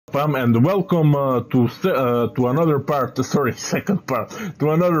Pam, and welcome to another part. Sorry, second part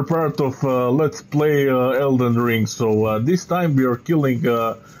to another part of Let's Play Elden Ring. So this time we are killing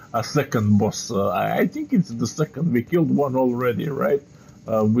a second boss. I think it's the second. We killed one already, right?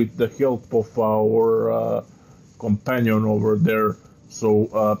 With the help of our companion over there.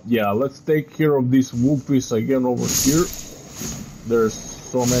 So yeah, let's take care of these wolfies again over here. There's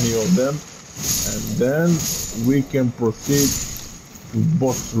so many of them, and then we can proceed to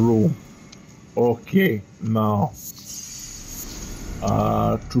boss room. Okay, now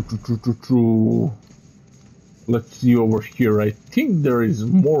let's see over here. I think there is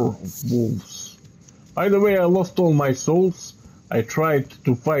more wolves. By the way, I lost all my souls. I tried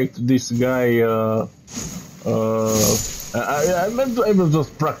to fight this guy. I was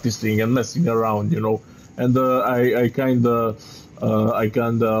just practicing and messing around, you know, and I kinda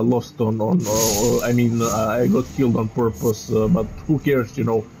lost I mean, I got killed on purpose, but who cares, you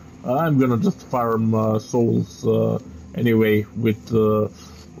know? I'm gonna just farm souls anyway with the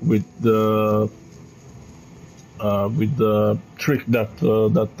trick that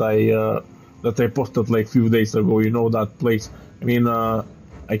I posted like few days ago. You know that place. I mean,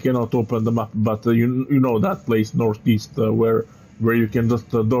 I cannot open the map, but you know that place northeast where you can just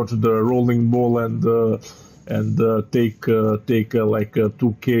dodge the rolling ball and take like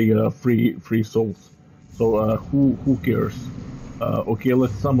 2k free souls. So who cares? Okay,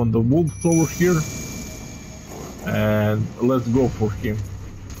 let's summon the wolves over here, and let's go for him.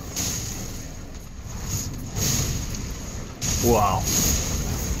 Wow!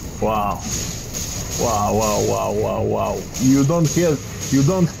 Wow! Wow! Wow! Wow! Wow! Wow! You don't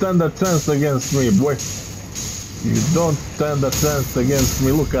stand a chance against me, boy. You don't stand a chance against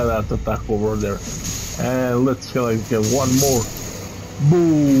me. Look at that attack over there. And let's get one more.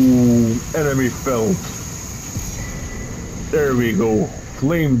 Boom! Enemy felled. There we go.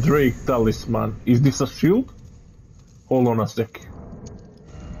 Flame Drake Talisman. Is this a shield? Hold on a sec.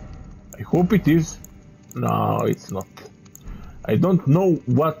 I hope it is. No, it's not. I don't know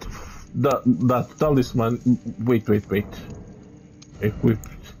what that talisman. Wait.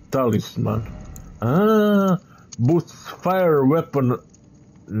 Equipped talisman. Boosts fire weapon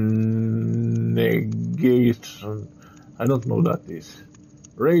negation. I don't know what that is.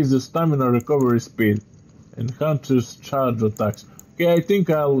 Raises stamina recovery speed. Enhances charge attacks. Okay, I think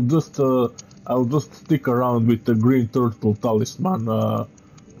I'll just stick around with the green turtle talisman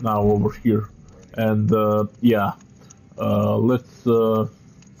now over here, and yeah,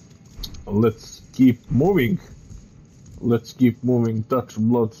 let's keep moving. Let's keep moving. Touch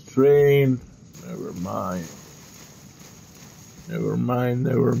blood strain. Never mind.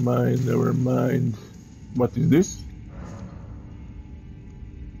 What is this?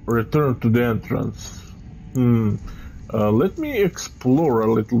 Return to the entrance. Let me explore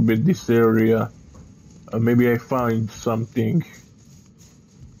a little bit this area. Maybe I find something.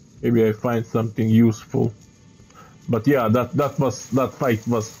 Maybe I find something useful. But yeah, that fight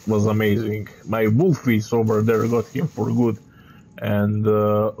was amazing. My wolfies over there got him for good. And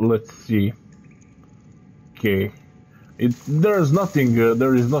let's see. Okay. There is nothing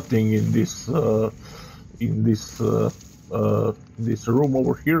in this room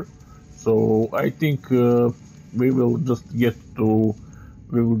over here, so I think we will just get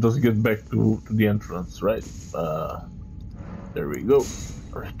back to the entrance, right? There we go.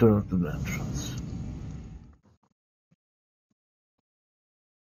 Return to the entrance.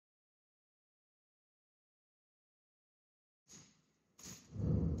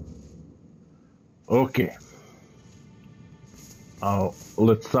 Okay.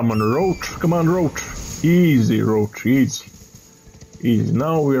 Let's summon Roach. Come on, Roach. Easy, Roach. Easy.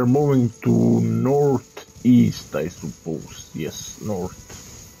 Now we are moving to northeast, I suppose. Yes,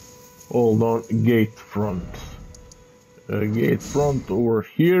 north. Hold on. Gate front. Gate front over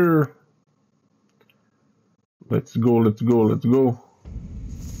here. Let's go.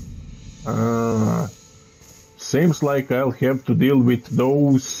 Seems like I'll have to deal with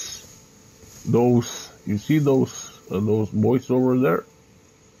those. You see those boys over there?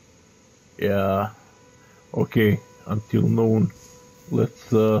 Yeah. Okay. Until noon.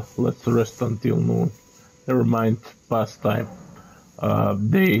 Let's rest until noon. Never mind past time.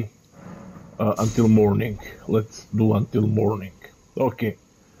 Day. Until morning. Let's do until morning. Okay.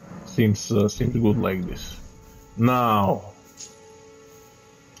 Seems good like this. Now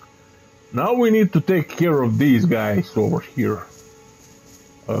we need to take care of these guys over here.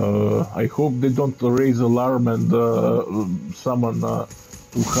 I hope they don't raise alarm and summon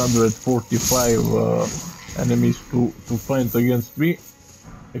 245 enemies to fight against me.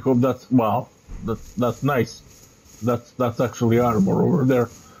 I hope that's wow. That's nice. That's actually armor over there.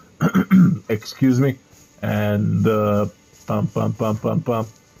 excuse me, and pam pam pam pam pam.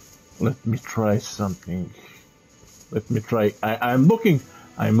 Let me try something. Let me try. I'm looking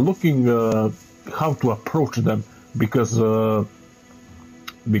how to approach them because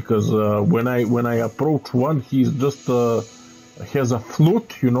when I approach one, he's just has a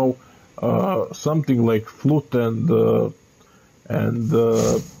flute, you know, something like flute and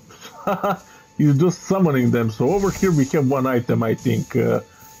he's just summoning them. So over here we have one item, I think.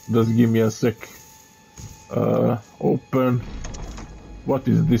 Just give me a sec. Open. What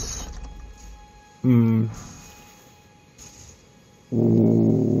is this?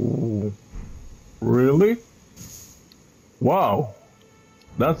 Ooh, really? Wow,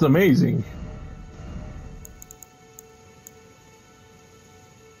 that's amazing.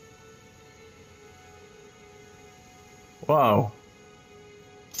 Wow.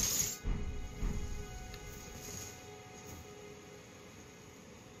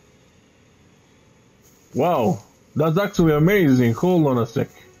 Wow, that's actually amazing. Hold on a sec.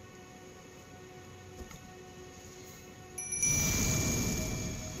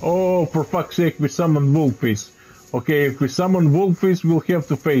 Oh, for fuck's sake, we summoned wolfies. Okay, if we summon wolfies, we'll have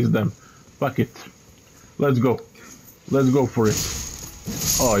to face them. Fuck it. Let's go. Let's go for it.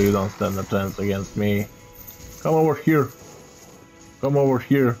 Oh, you don't stand a chance against me. Come over here. Come over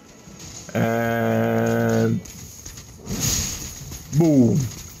here. And... boom.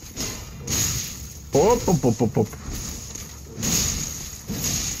 Hop, hop, hop, hop, hop.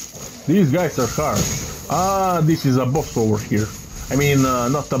 These guys are hard. Ah, this is a boss over here. I mean,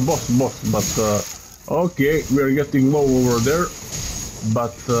 not a boss, but okay, we're getting low over there.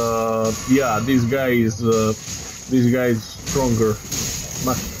 But yeah, this guy is stronger,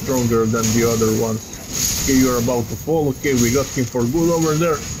 much stronger than the other ones. Okay, you're about to fall. Okay, we got him for good over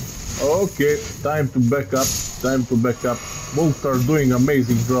there. Okay, time to back up. Time to back up. Both are doing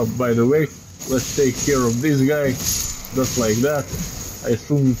amazing job, by the way. Let's take care of this guy, just like that. I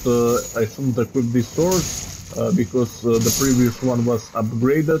shouldn't equip this sword because the previous one was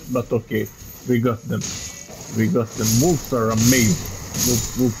upgraded, but okay, we got them. We got them. Wolves are amazing.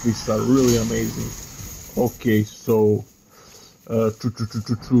 Wolves are really amazing. Okay, so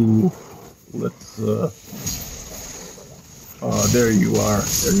let's. There you are.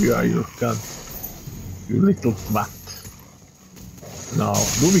 There you are. You cunt. You little twat. Now,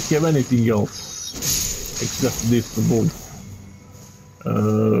 do we have anything else except this wolf?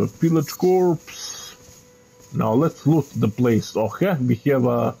 Pillage corpse. Now let's loot the place. Okay, we have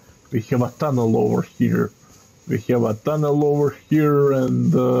a tunnel over here. We have a tunnel over here,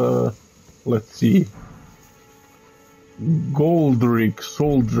 and let's see. Goldrick,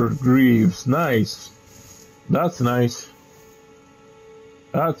 soldier greaves. Nice. That's nice.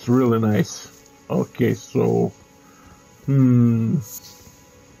 That's really nice. Okay, so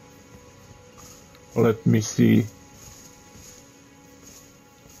let me see.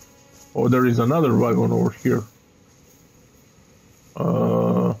 Oh, there is another wagon over here.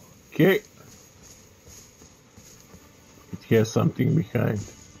 Okay. It has something behind.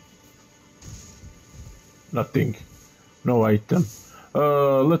 Nothing. No item.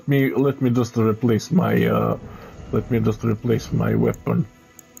 Let me just replace my weapon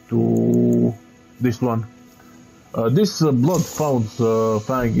to this one. This blood found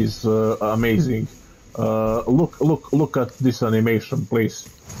fang is amazing. Look at this animation, please.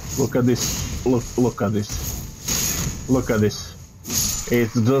 Look at this. Look at this. Look at this.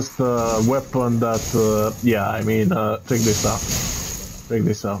 It's just a weapon that, yeah, I mean, check this out. Check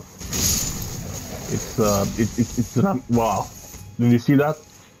this out. It's wow. Did you see that?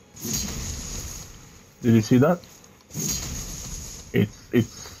 Did you see that?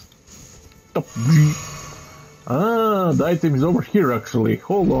 It's top G. Ah, the item is over here actually.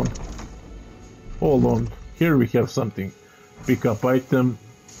 Hold on. Hold on. Here we have something. Pick up item.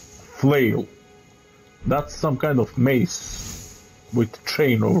 Flail. That's some kind of mace with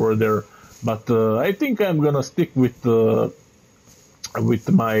chain over there. But I think I'm gonna stick with my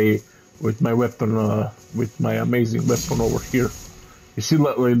weapon, with my amazing weapon over here. You see,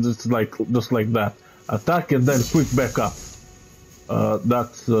 it's like just like that. Attack and then quick back up.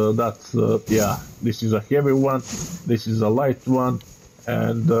 Yeah. This is a heavy one. This is a light one,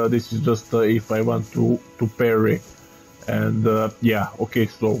 and this is just if I want to parry. And yeah. Okay.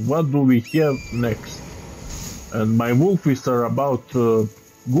 So what do we have next? And my wolfies are about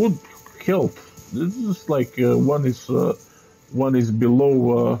good health. This is like one is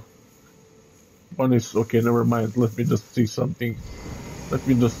below. One is okay. Never mind. Let me just see something. Let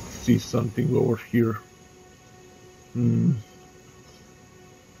me just see something over here.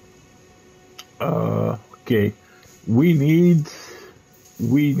 Okay. We need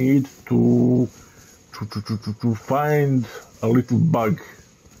we need to find a little bug.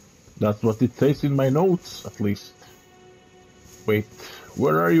 That's what it says in my notes, at least. Wait,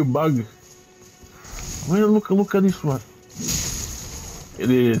 where are you, bug? Well, look at this one. It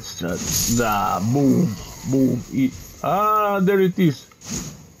is boom, boom. There it is.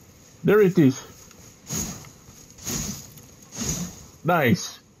 There it is.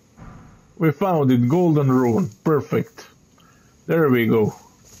 Nice. We found it, golden rune. Perfect. There we go.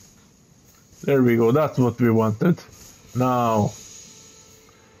 There we go. That's what we wanted. Now,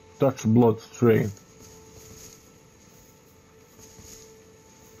 touch blood strain.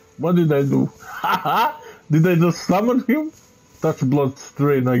 What did I do? Haha! Did I just summon him? Touch blood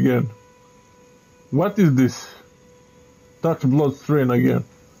strain again. What is this? Touch blood strain again.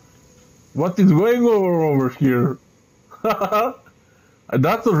 What is going on over here? Haha!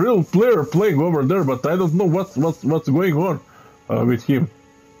 That's a real player playing over there, but I don't know what's going on with him.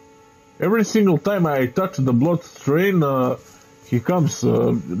 Every single time I touch the blood strain, he comes,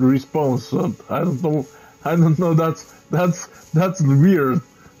 respawns. I don't know. I don't know. That's weird.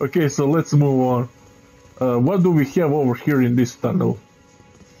 Okay, so let's move on. What do we have over here in this tunnel?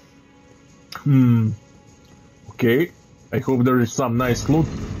 Okay. I hope there is some nice loot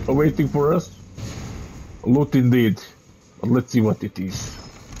awaiting for us. Loot indeed. Let's see what it is.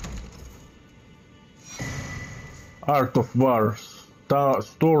 Art of War,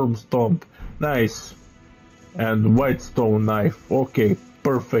 Storm Stomp, nice. And White Stone Knife, okay,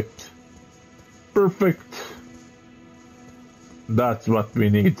 perfect. Perfect. That's what we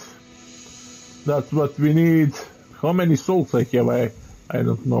need. That's what we need. How many souls I have? I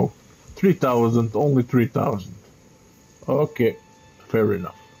don't know. 3,000, only 3,000. Okay, fair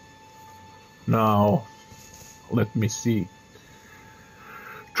enough. Now, let me see.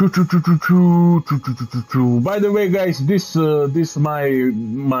 By the way, guys, this my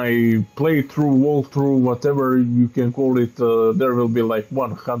playthrough, walkthrough, whatever you can call it. There will be like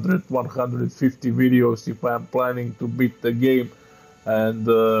 100, 150 videos if I'm planning to beat the game, and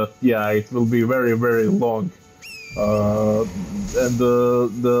yeah, it will be very, very long. And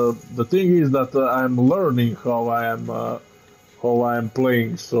the thing is that I'm learning how I am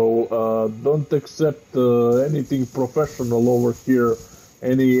playing, so don't accept anything professional over here.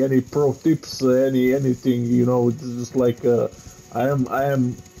 Any pro tips, anything, you know. It's just like I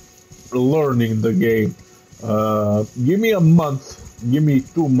am learning the game. Give me a month, give me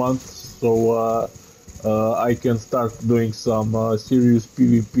 2 months, so I can start doing some serious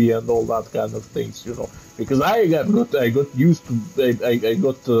PvP and all that kind of things, you know. Because I got used to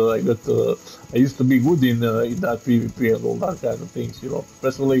I used to be good in that PvP and all that kind of things, you know.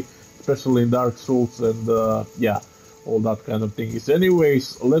 Especially in Dark Souls and yeah. All that kind of things.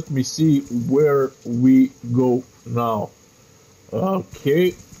 Anyways, let me see where we go now.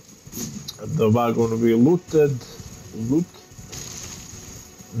 Okay, the wagon we looted.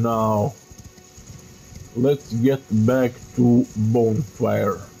 Now, let's get back to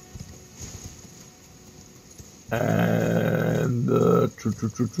bonfire. And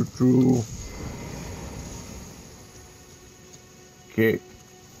okay.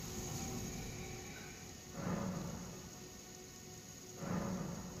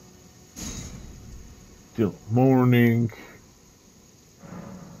 Till morning.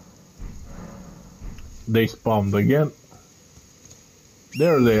 They spawned again.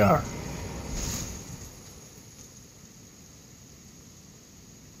 There they are.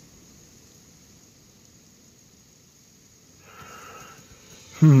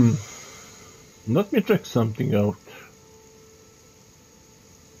 Let me check something out.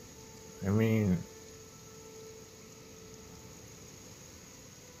 I mean,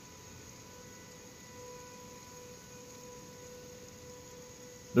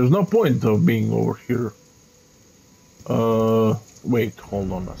 there's no point of being over here. Wait,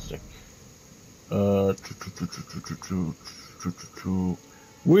 hold on a sec.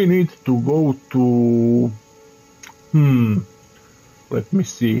 We need to go to... let me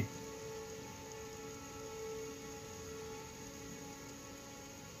see.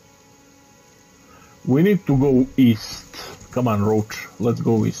 We need to go east. Come on, Roach. Let's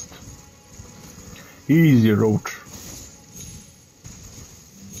go east. Easy, Roach.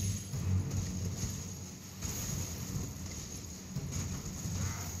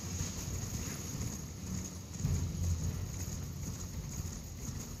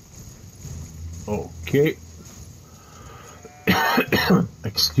 Okay.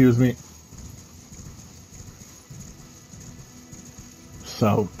 Excuse me.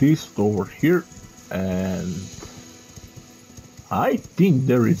 Southeast over here, and I think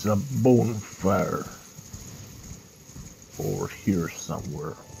there is a bonfire over here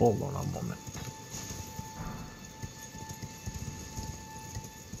somewhere. Hold on a moment.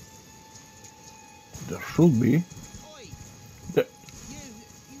 There should be. The...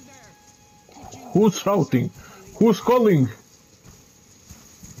 Who's shouting? Who's calling?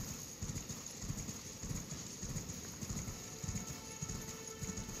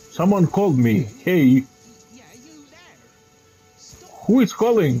 Someone called me. Hey. Who is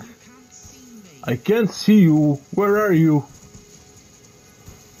calling? I can't see you. Where are you?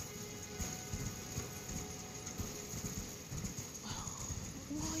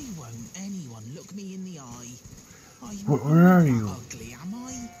 Why won't anyone look me in the eye? Where are you? Ugly, am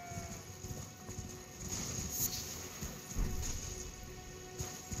I?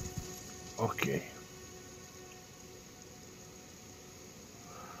 Okay.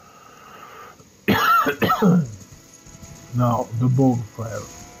 Now the bonfire.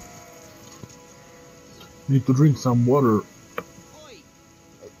 Need to drink some water. Oi!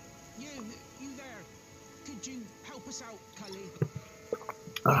 You there? Could you help us out, Cully?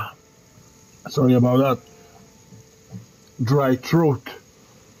 Sorry about that. Dry throat.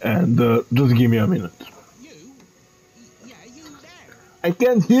 And just give me a minute. You? Yeah, you there? I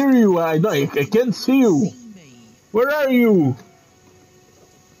can't hear you. I can't see you. See me? Where are you?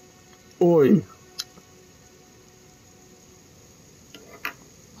 Oi.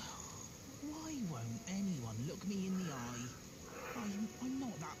 Why won't anyone look me in the eye? I'm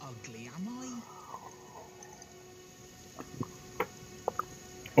not that ugly, am I?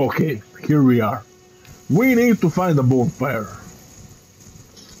 Okay, here we are. We need to find a bonfire.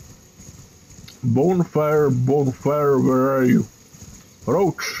 Bonfire, where are you?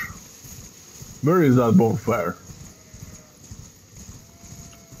 Roach. Where is that bonfire?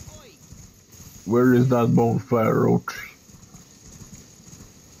 Oi! Where is that bonfire, Roach?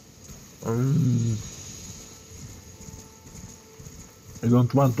 I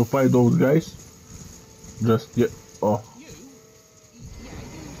don't want to fight those guys. Just get. Oh, You? Yeah,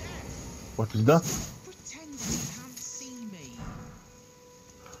 you there? what is that? Pretend you can't see me.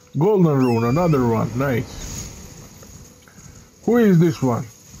 Golden rune, another one. Nice. Who is this one?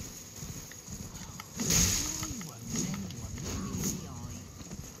 Why won't anyone look me in the eye?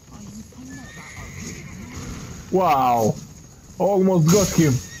 I'm not that ugly, am I? Wow. Almost got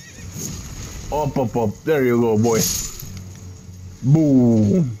him. Up. There you go, boy.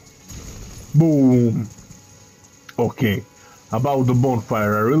 Boom. Boom. Okay. About the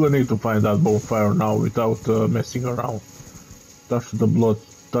bonfire. I really need to find that bonfire now without messing around. Touch the blood.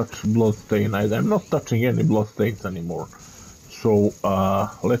 Touch blood stain. I'm not touching any blood stains anymore. So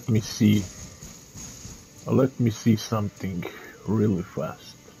let me see. Let me see something really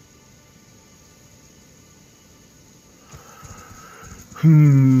fast.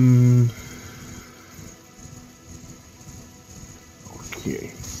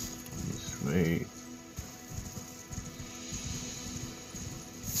 Okay. This way.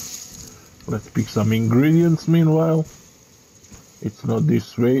 Let's pick some ingredients meanwhile. It's not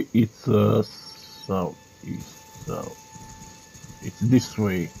this way, it's southeast, south. It's this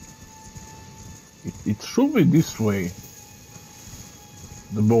way. It should be this way.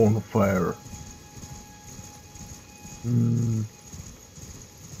 The bonfire.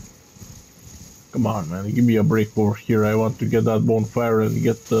 Come on, man, give me a break over here. I want to get that bonfire and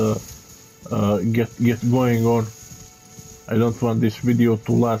get going on. I don't want this video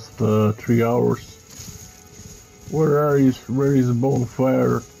to last 3 hours. Where is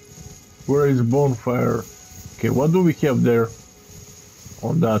bonfire? Where is bonfire? Okay, what do we have there?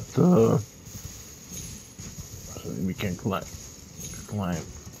 On that so we can climb.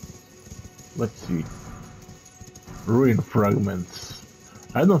 Let's see. Ruin fragments.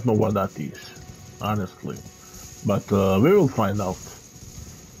 I don't know what that is, honestly. But we will find out.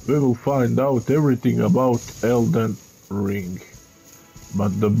 We will find out everything about Elden Ring.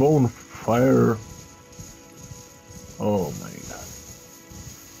 But the bonfire. Oh my god.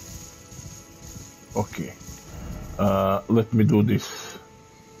 Okay. Let me do this.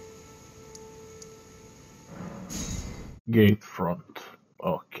 Gate front.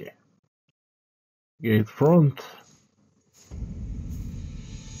 Okay. Gate front.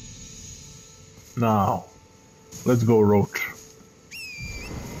 Now. Let's go, Roach.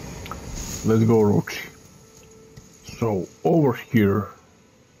 Let's go, Roach. So, over here.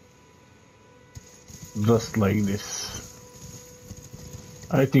 Just like this.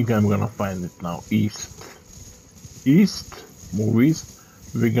 I think I'm gonna find it now. East. Move east.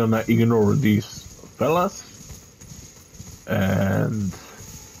 We're gonna ignore these fellas. And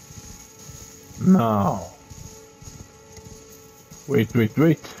now. Wait.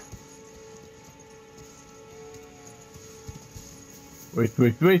 Wait,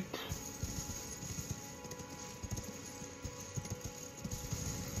 wait, wait.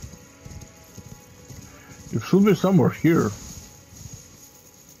 It should be somewhere here.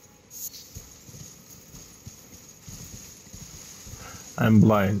 I'm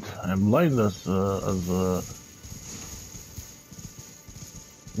blind. I'm blind as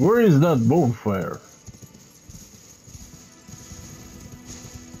Where is that bonfire?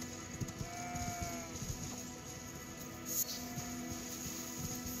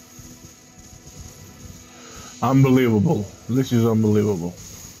 Unbelievable. This is unbelievable.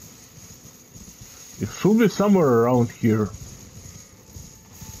 It should be somewhere around here.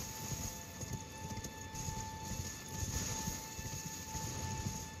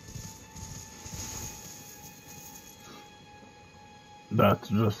 That's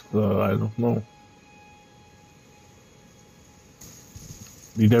just, I don't know.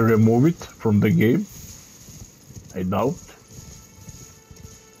 Did I remove it from the game? I doubt.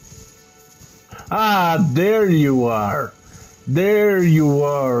 Ah, there you are. There you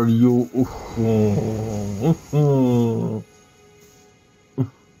are, you.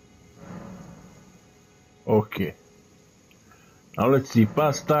 Okay. Now let's see.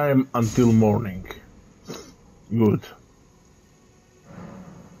 Pass time until morning. Good.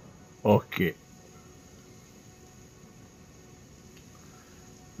 Okay.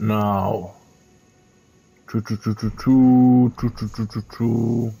 Now.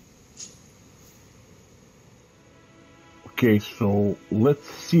 Okay, so let's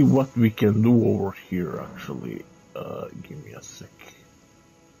see what we can do over here, actually. Give me a sec.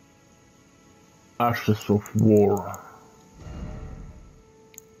 Ashes of War.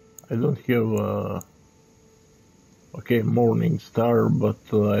 I don't have okay, Morning Star, but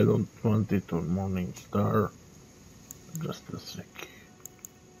I don't want it on Morning Star. Just a sec.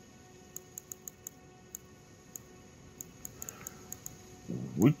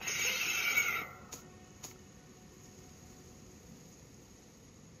 Which...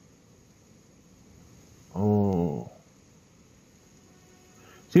 Oh,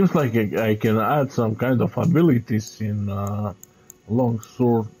 seems like I can add some kind of abilities in long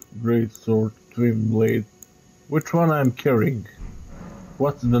sword, great sword, twin blade. Which one I'm carrying?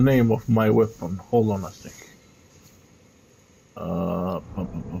 What's the name of my weapon? Hold on a sec.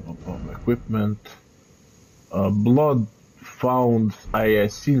 Equipment. Blood found. I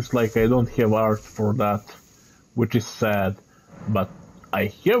seems like I don't have art for that, which is sad, but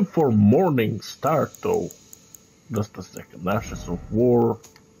I have for Morning Star though. Just a second. Ashes of War.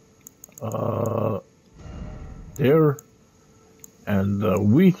 There. And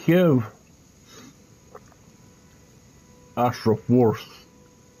we have Ash of Wars.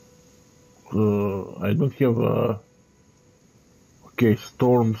 I don't have okay,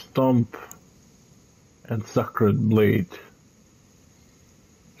 Storm Stomp and Sacred Blade.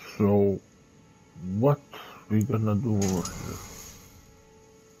 So what we gonna do over here?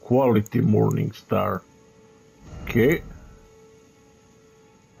 Quality Morning Star. Okay.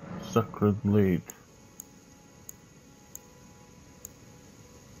 Sacred Blade.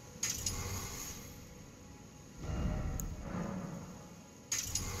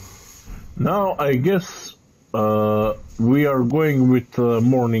 Now I guess we are going with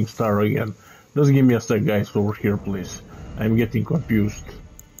Morning Star again. Just give me a sec, guys, over here, please. I'm getting confused.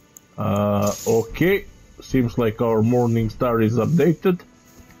 Okay, seems like our Morning Star is updated.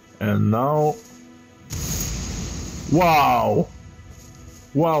 And now... Wow!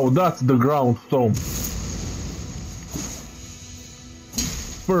 Wow, that's the ground stone.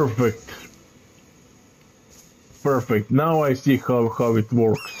 Perfect. Perfect. Now I see how it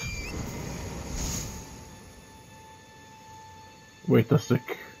works. Wait a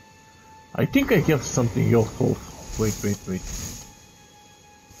sec. I think I have something else also. Wait. Wait.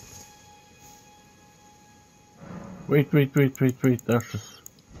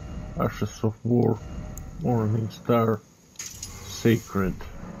 Ashes of War. Morning Star. Sacred.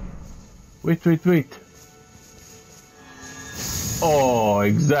 Wait. Oh,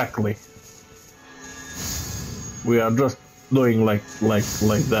 exactly. We are just doing like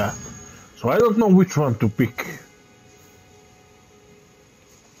that. So I don't know which one to pick.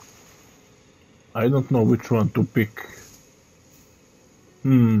 I don't know which one to pick.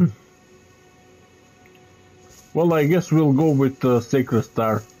 Well, I guess we'll go with Sacred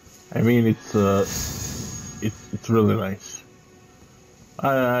Star. I mean, it's really nice.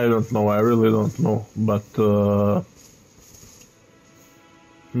 I don't know. I really don't know. But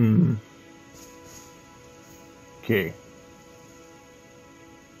okay.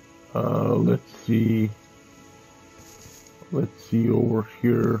 Let's see. Let's see over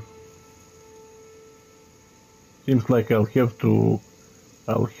here. Seems like I'll have to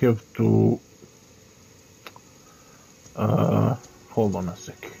I'll have to hold on a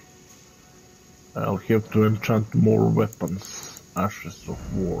sec. I'll have to enchant more weapons. Ashes of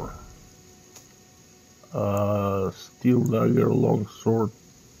War. Steel dagger, long sword.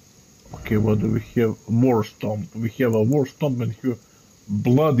 Okay, what do we have? War stomp. We have a war stomp and here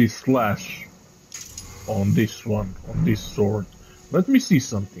bloody slash on this one, on this sword. Let me see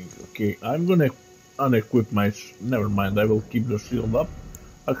something. Okay, I'm gonna unequip my. Never mind. I will keep the shield up.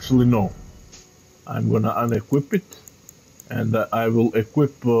 Actually, no. I'm gonna unequip it, and I will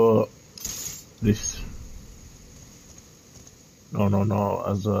equip this. No.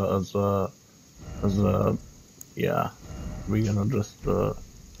 As a. Yeah. We're gonna just.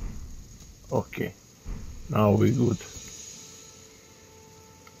 Okay. Now we're good.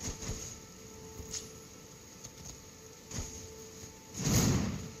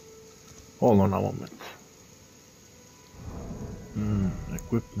 Hold on a moment.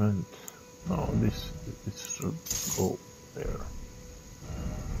 Equipment. No, this should go there.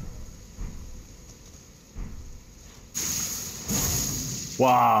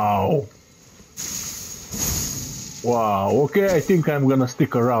 Wow. Wow. Okay, I think I'm gonna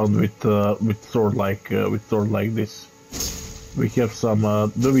stick around with sword like this. We have some.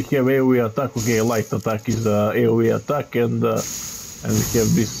 Do we have AOE attack? Okay, light attack is AOE attack, and we have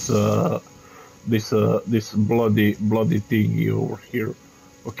this bloody thingy over here.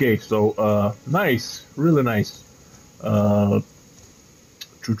 Okay, so nice, really nice. Now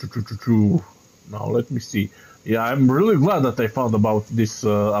let me see. Yeah, I'm really glad that I found about this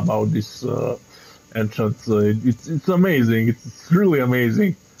entrance. It's amazing. It's really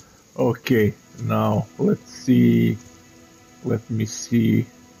amazing. Okay, now let's see. Let me see.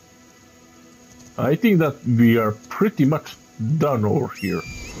 I think that we are pretty much done over here.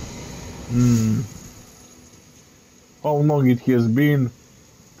 How long it has been?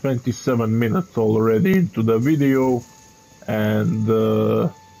 27 minutes already into the video, and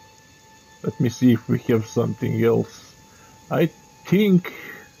let me see if we have something else. I think.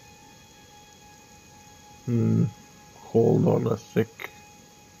 Hold on a sec.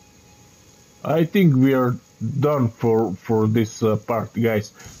 I think we are done for this part,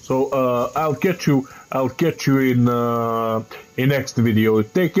 guys. So I'll catch you in next video.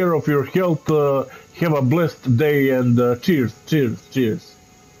 Take care of your health. Have a blessed day, and cheers.